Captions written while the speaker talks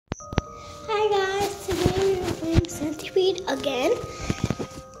Centipede again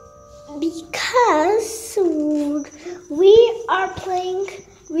because we are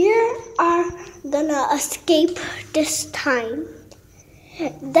gonna escape this time.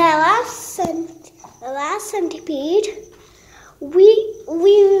 The last Centipede,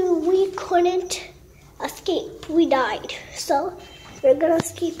 we couldn't escape. We died. So we're gonna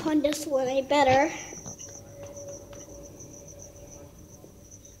escape on this one. I better.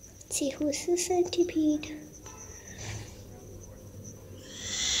 Let's see who's the Centipede.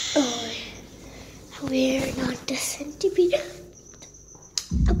 Oh, we're not the Centipede.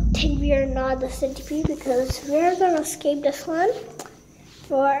 I think we are not the Centipede because we're gonna escape this one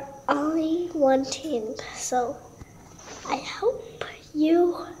for only one thing. So I hope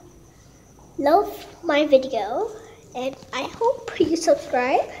you love my video and I hope you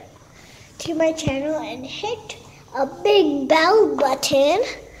subscribe to my channel and hit a big bell button,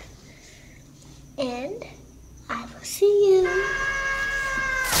 and I will see you.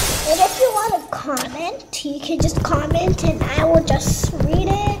 And if you want to comment, you can just comment and I will just read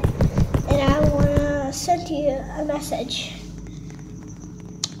it and I will send you a message.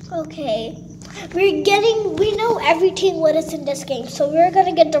 Okay, we know everything what is in this game, so we're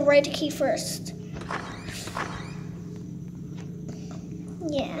gonna get the red key first.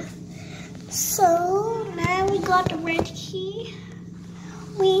 Yeah, so now we got the red key.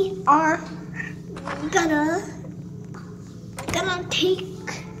 We are gonna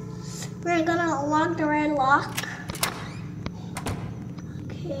we're gonna unlock the red lock.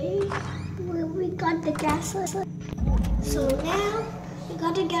 Okay, we got the gas oil. So now we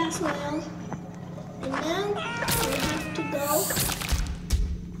got the gas oil, and now we have to go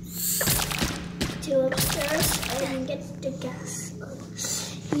to upstairs and get the gas oil.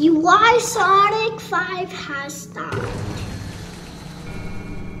 Why Sonic 5 has stopped?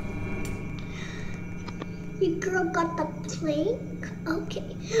 Your girl got the plank?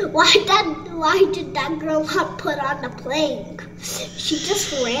 Okay. Why did that girl not put on the plank? She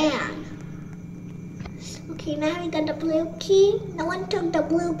just ran. Okay, now we got the blue key. No one took the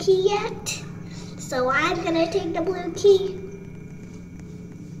blue key yet. So I'm gonna take the blue key.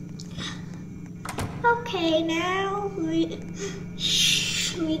 Okay, now we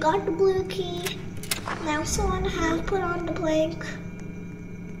got the blue key. Now someone has put on the plank.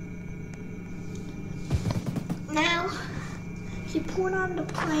 Now she put on the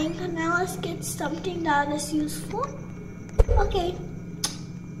plank, and now let's get something that is useful. Okay,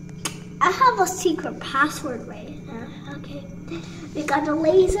 I have a secret password right now. Okay, we got the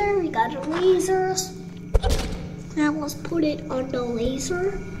laser, we got the lasers. Now let's put it on the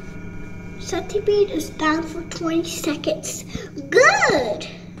laser. Centipede is down for 20 seconds. Good!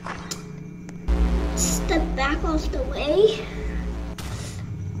 Step back off the way.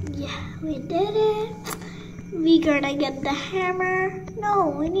 Yeah, we did it. We gonna get the hammer. No,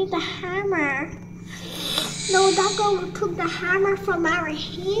 we need the hammer. No, that girl took the hammer from our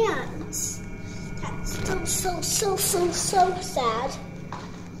hands. That's so sad.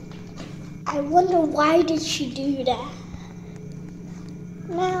 I wonder why did she do that?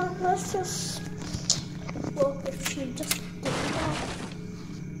 Now let's just look if she just did that.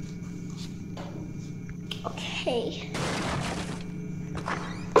 Okay.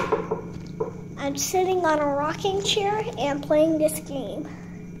 I'm sitting on a rocking chair and playing this game.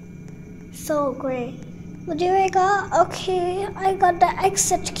 So great. What do I got? Okay, I got the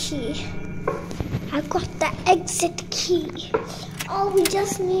exit key. I got the exit key. All we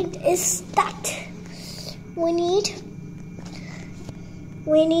just need is that. We need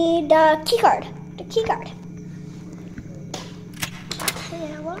the key card. The key card.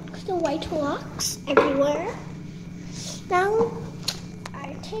 Okay, lock the white locks everywhere. Now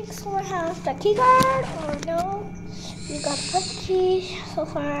I think someone has the key card or no. We got the purple key so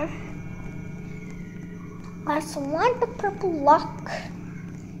far. Let's unlock the purple lock.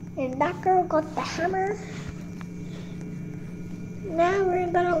 And that girl got the hammer. Now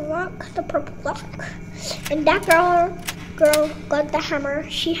we're gonna unlock the purple lock. And that girl got the hammer.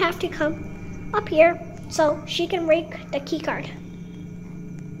 She have to come up here so she can break the key card.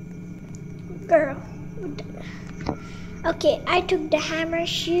 Girl. Okay, I took the hammer.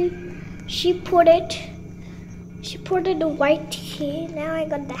 She put it in the white key. Now I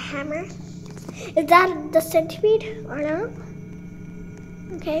got the hammer. Is that the centipede or no?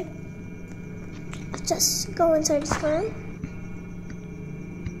 Okay. Let's just go inside this room.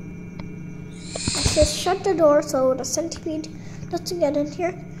 Let's just shut the door so the centipede doesn't get in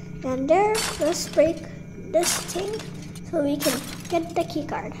here. And there, let's break this thing so we can get the key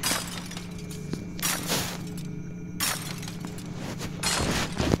card.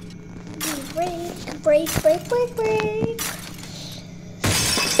 Break.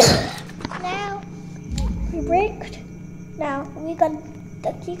 Now we got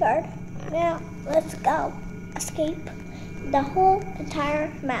the key card. Now let's go. Escape the whole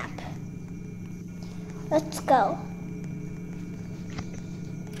entire map. Let's go.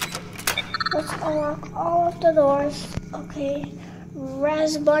 Let's unlock all of the doors. Okay.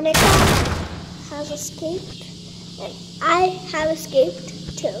 Razbonica has escaped. And I have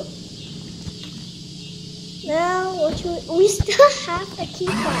escaped too. Now we still have the key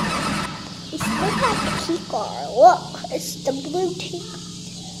card. We still have the key card. Look, it's the blue tape.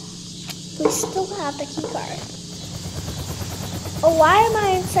 We still have the key card. Oh, why am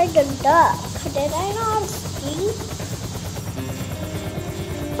I inside the duck? Did I not escape?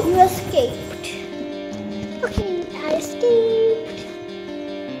 You escaped. Okay, I escaped.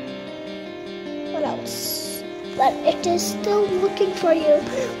 What else? But it is still looking for you.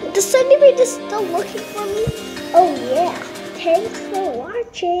 The Centipede is still looking for me. Oh yeah. Thanks for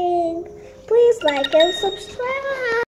watching. Please like and subscribe.